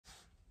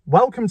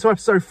Welcome to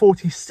episode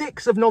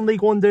 46 of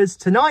Non-League Wonders.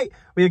 Tonight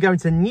we are going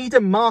to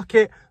Needham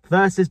Market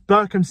versus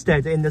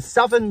Berkhamsted in the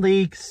Southern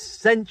League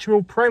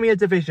Central Premier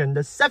Division,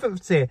 the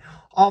 7th tier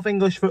of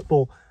English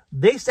football.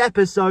 This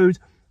episode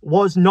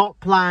was not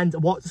planned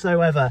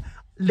whatsoever.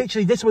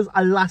 Literally, this was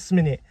a last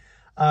minute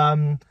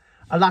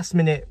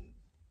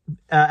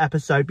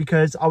episode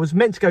because I was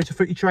meant to go to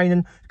footy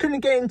training,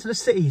 couldn't get into the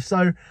city,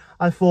 so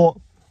I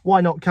thought,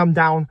 why not come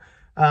down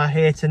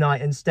here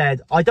tonight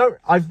instead. I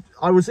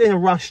was in a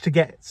rush to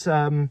get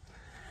to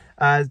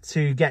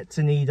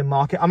Needham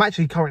Market. I'm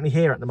actually currently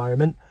here at the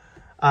moment,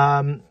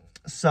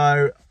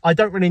 so I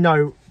don't really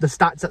know the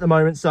stats at the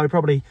moment, so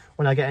probably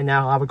when I get in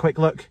now I'll have a quick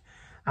look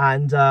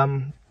and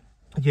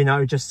you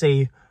know, just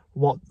see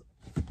what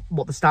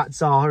the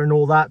stats are and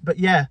all that. But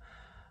yeah,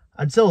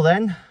 until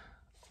then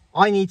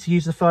I need to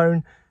use the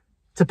phone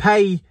to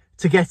pay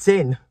to get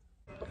in.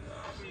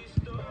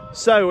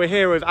 So we're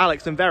here with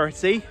Alex and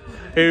Verity,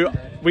 who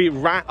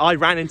I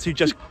ran into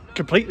just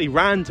completely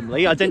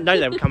randomly. I didn't know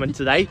they were coming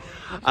today.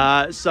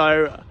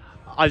 So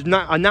I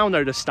now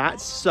know the stats.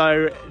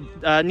 So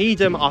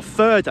Needham are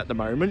 3rd at the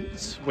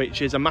moment,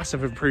 which is a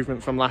massive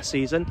improvement from last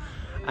season.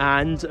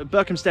 And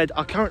Berkhamsted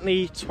are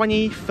currently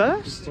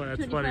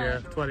 21st?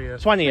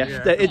 20th.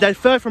 Yeah. They're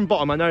 3rd from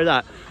bottom, I know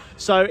that.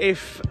 So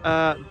if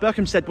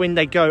Berkhamsted win,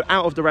 they go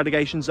out of the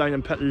relegation zone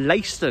and put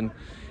Leiston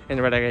in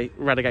the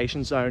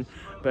relegation zone.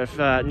 But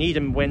if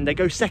Needham win, they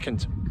go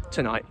 2nd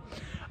tonight.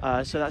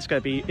 So it's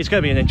going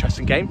to be an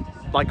interesting game,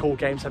 like all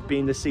games have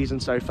been this season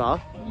so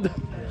far.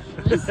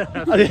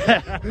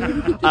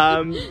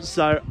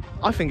 So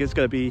I think it's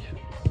going to be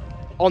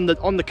on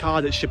the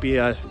card. It should be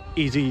a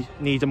easy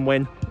Needham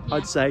win,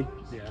 I'd say.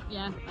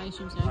 Yeah, I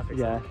assume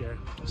so.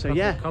 So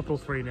yeah, couple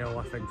 3-0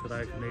 I think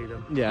today for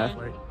Needham. Yeah.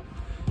 Hopefully.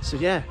 So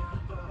yeah,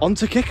 on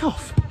to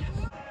kick-off.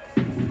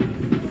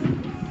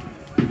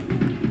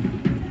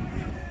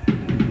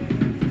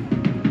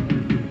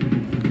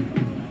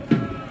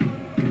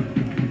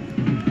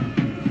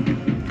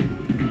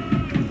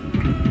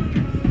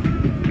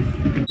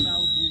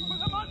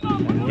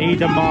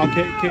 Needham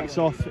Market kicks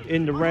off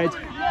in the red,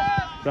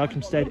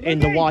 Berkhamsted in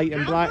the white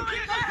and black.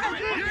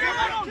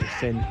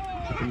 It's in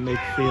the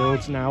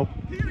midfield now.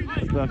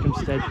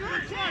 Berkhamsted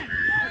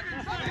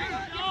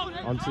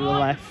onto the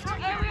left,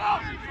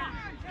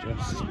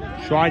 just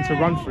trying to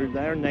run through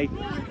there, and they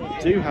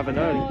do have an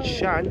early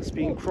chance,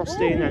 being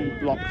crossed in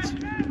and blocked.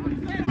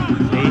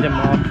 Needham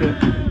Market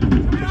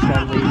just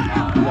on the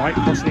right,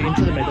 crossing it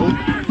into the middle.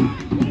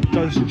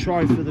 Does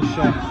try for the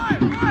shot,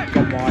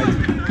 gone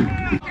wide.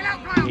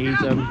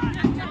 Needham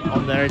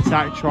on their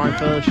attack, trying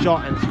for the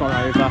shot, and it's gone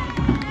over.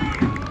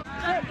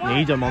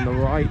 Needham on the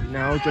right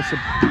now, just a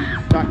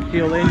back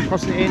heel in,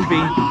 crossing it in,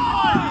 being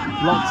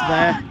blocked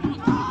there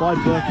by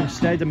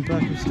Berkhamsted, and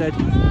Berkhamsted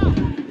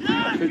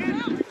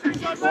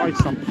could try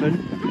something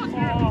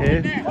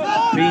here,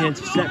 being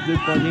intercepted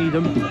by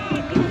Needham.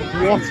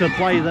 What a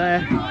play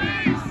there,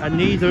 and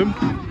Needham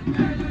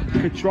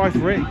could try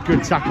for it.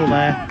 Good tackle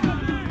there.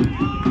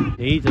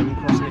 Needham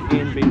crossing it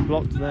in, being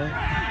blocked there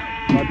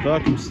by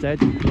Berkhamsted,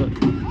 but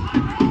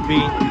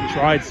being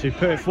tried to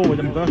put it forward,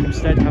 and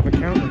Berkhamsted have a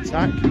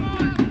counter-attack.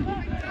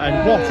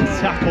 And what a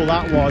tackle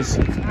that was!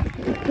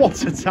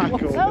 What a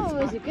tackle! That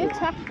was a good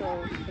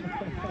tackle.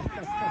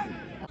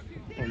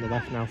 On the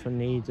left now for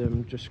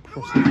Needham, just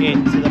crossing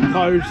into the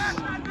post.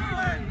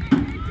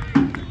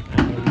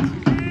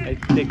 And they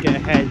did get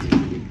ahead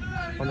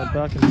on the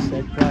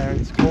Berkhamsted player in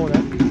this corner.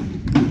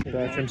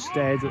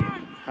 Berkhamsted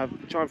have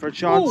trying for a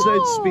chance, so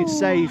it's been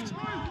saved.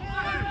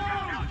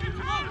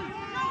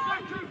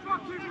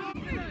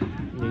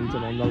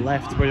 Needham on the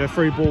left with a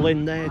through ball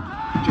in there,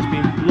 just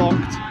been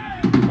blocked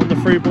on the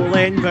through ball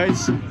in, but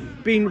it's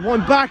been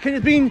won back and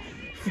it's been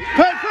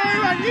put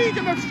through, and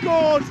Needham have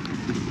scored.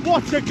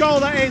 What a goal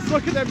that is!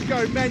 Look at them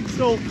go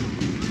mental.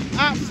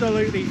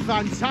 Absolutely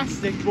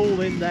fantastic ball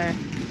in there,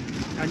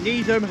 and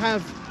Needham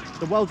have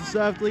the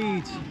well-deserved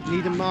lead.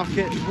 Needham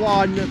Market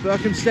 1,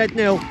 Berkhamsted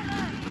 0.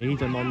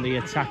 Needham on the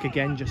attack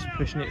again, just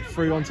pushing it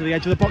through onto the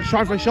edge of the box,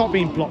 trying for a shot,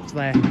 being blocked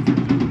there.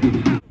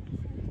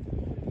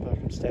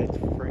 Berkhamsted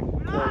through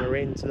corner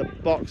into the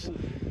box,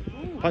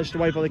 punched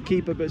away by the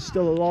keeper, but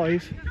still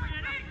alive.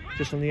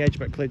 Just on the edge,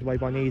 but cleared away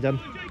by Needham.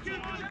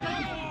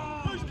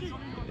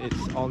 It's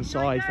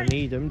onside for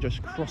Needham,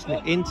 just crossing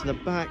it into the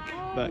back,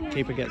 but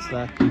keeper gets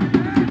there.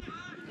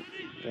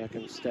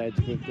 Berkhamsted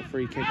with the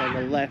free kick on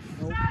the left,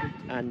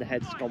 and the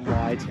head's gone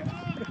wide.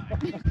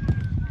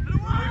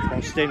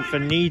 Crossed in for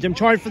Needham,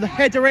 trying for the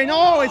header in.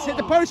 Oh, it's hit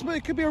the post, but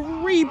it could be a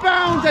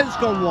rebound, and it's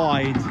gone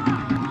wide.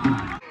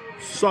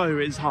 So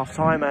it's half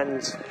time,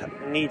 and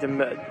Needham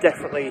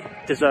definitely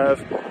deserve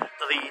the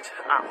lead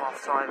at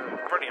half time.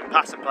 Brilliant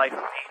pass and play from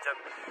Needham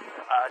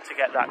to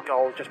get that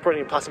goal. Just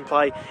brilliant pass and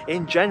play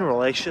in general.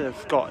 They should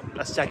have got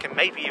a second,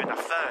 maybe even a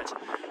third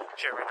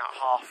during that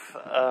half.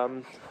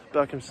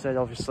 Berkhamsted,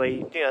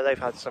 obviously, you know, they've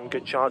had some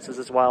good chances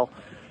as well,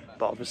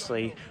 but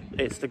obviously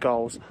it's the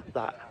goals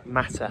that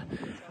matter.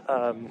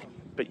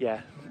 But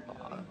yeah,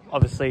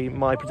 obviously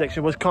my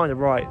prediction was kind of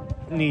right.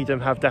 Needham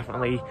have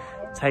definitely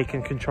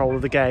taken control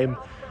of the game.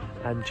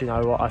 And you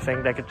know what, I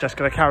think they're just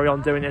going to carry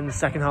on doing it in the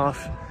second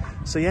half.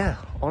 So yeah,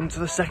 on to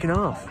the second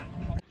half.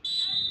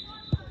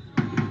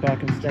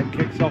 Berkhamsted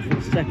kicks off in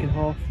the second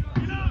half.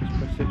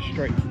 Puts it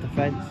straight to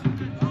defence.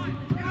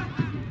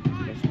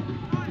 Just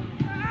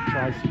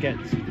tries to get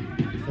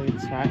the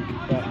attack,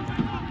 but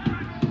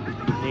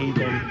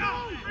Needham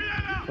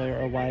clear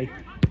it away.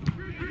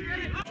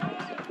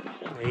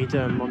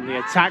 Needham on the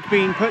attack,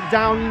 being put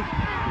down.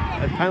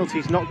 A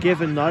penalty's not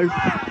given though.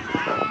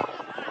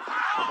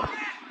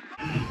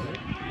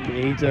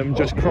 Needham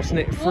just crossing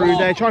it through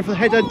there, trying for the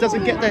header,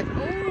 doesn't get there,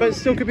 but it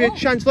still could be a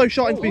chance. Low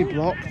shot to be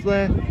blocked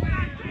there.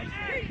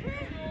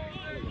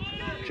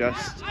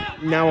 Just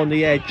now on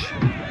the edge.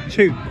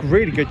 Two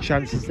really good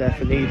chances there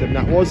for Needham.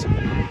 That was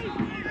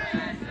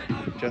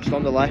just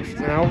on the left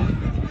now.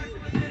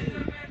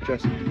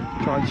 Just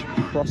trying to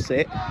cross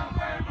it.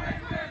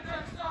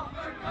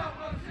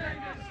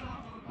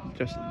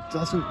 Just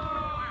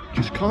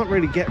can't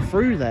really get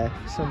through there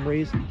for some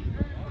reason.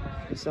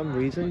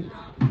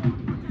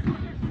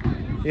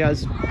 He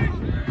has a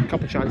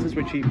couple of chances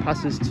which he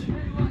passes to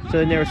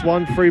the nearest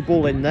one. Through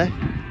ball in there.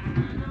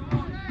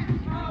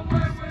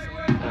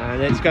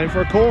 And it's going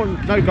for a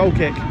corner. No, goal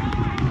kick.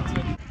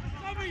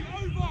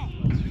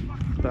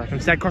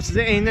 Berkhamsted crosses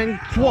it in, and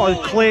what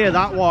a clear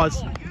that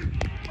was.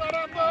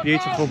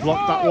 Beautiful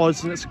block that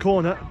was, and it's a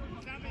corner.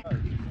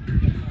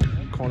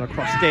 Corner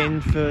crossed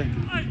in for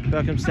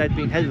Berkhamsted,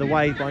 being headed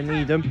away by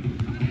Needham.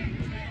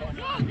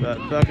 But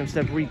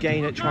Berkhamsted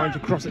regain it, trying to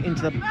cross it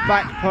into the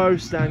back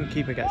post, and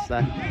keeper gets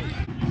there.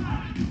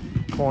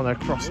 Corner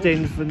crossed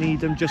in for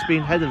Needham, just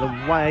being headed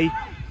away.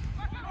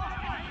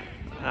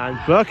 And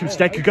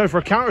Berkhamsted could go for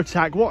a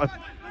counter-attack. What a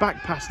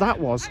back pass that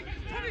was.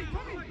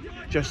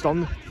 Just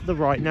on the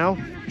right now,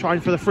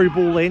 trying for the through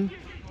ball in,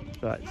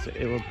 but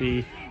it will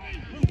be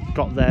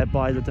got there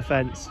by the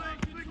defence.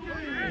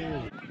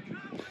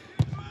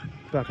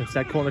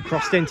 Berkhamsted corner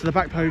crossed into the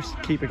back post,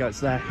 keeper gets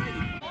there.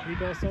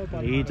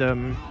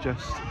 Needham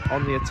just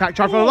on the attack,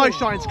 trying for a low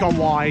shot, it's gone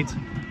wide.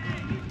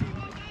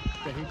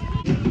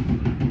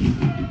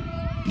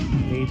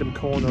 Needham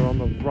corner on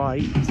the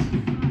right.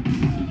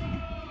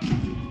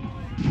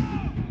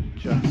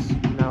 Just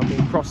now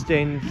being crossed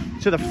in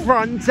to the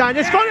front, and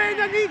it's gone in,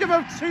 and Needham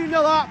are 2-0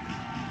 up.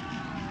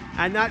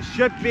 And that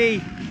should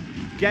be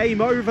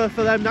game over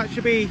for them. That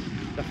should be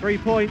the 3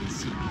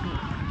 points.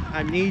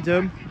 And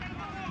Needham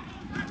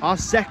are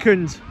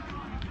second.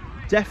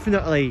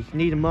 Definitely.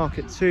 Needham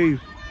Market 2.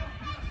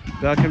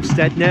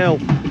 Berkhamsted 0.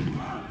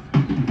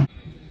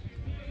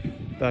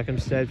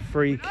 Berkhamsted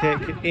free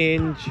kick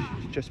in.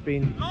 Just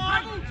been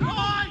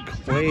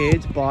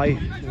cleared by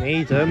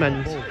Needham,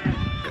 and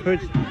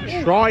could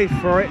try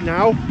for it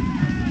now.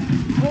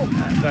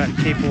 But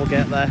keeper will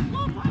get there.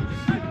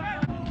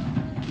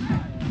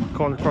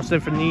 Corner crossed in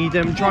for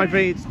Needham, trying for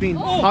it, it's been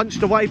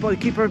punched away by the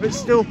keeper, but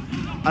still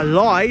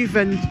alive,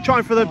 and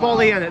trying for the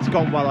volley, and it's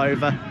gone well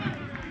over.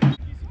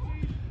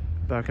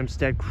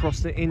 Berkhamsted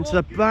crossed it into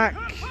the back,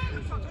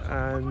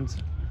 and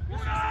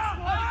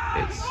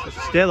it's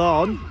still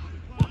on.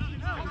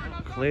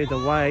 Cleared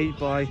away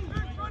by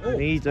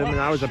Needham, and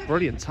that was a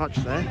brilliant touch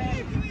there.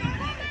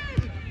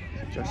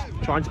 Just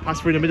trying to pass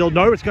through the middle.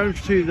 No, it's going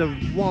to the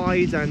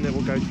wide, and it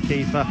will go to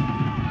keeper.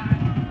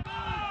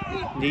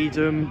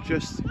 Needham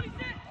just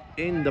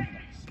in the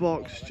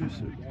box,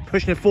 just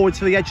pushing it forward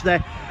to the edge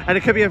there, and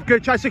it could be a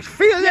good chance to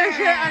finish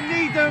it, and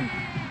Needham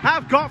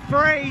have got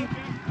 3,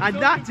 and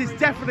that is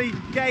definitely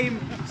game,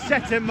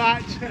 set and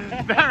match.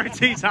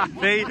 Verity's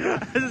happy,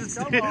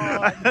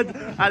 and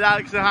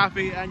Alex are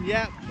happy, and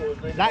yeah,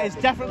 that is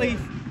definitely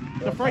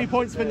the 3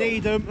 points for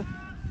Needham.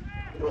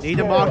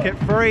 Needham Market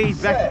 3,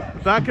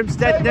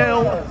 Berkhamsted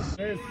 0.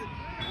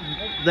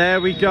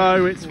 There we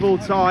go, it's full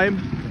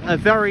time. A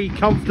very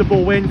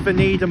comfortable win for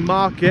Needham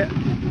Market.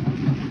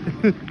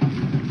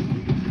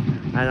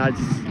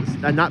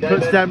 and that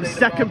puts them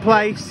second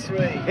place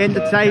in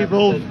the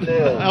table.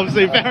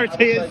 Obviously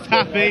Verity is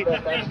happy.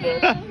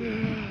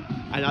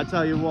 And I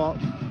tell you what,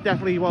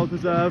 definitely well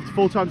deserved.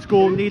 Full-time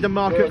score, Needham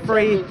Market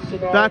 3,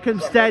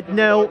 Berkhamsted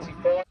 0.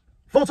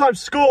 Full-time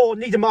score,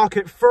 Needham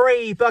Market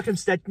 3,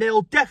 Berkhamsted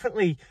 0.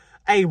 Definitely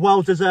a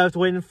well-deserved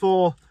win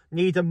for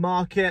Needham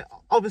Market.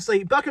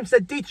 Obviously,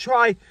 Berkhamsted did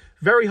try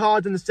very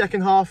hard in the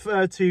second half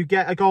to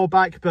get a goal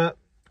back, but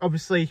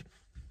obviously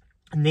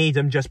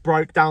Needham just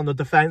broke down the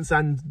defence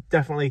and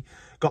definitely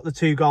got the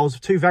 2 goals,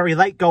 2 very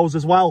late goals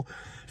as well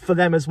for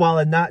them as well,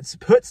 and that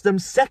puts them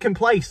second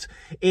place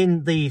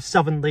in the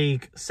Southern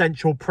League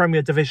Central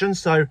Premier Division.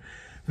 So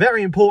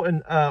very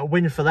important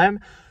win for them.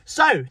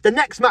 So the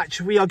next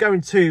match we are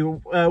going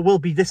to will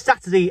be this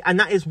Saturday, and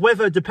that is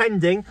weather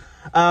depending.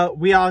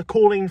 We are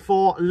calling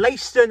for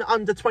Leiston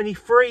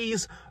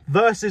under-23s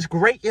versus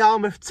Great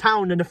Yarmouth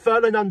Town in the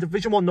Furlong Under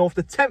Division 1 North,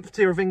 the 10th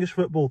tier of English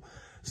football.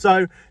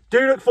 So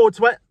do look forward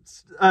to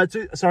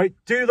it.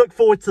 Do look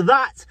forward to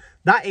that.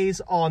 That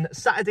is on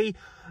Saturday.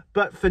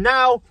 But for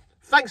now,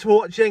 thanks for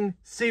watching.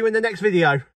 See you in the next video.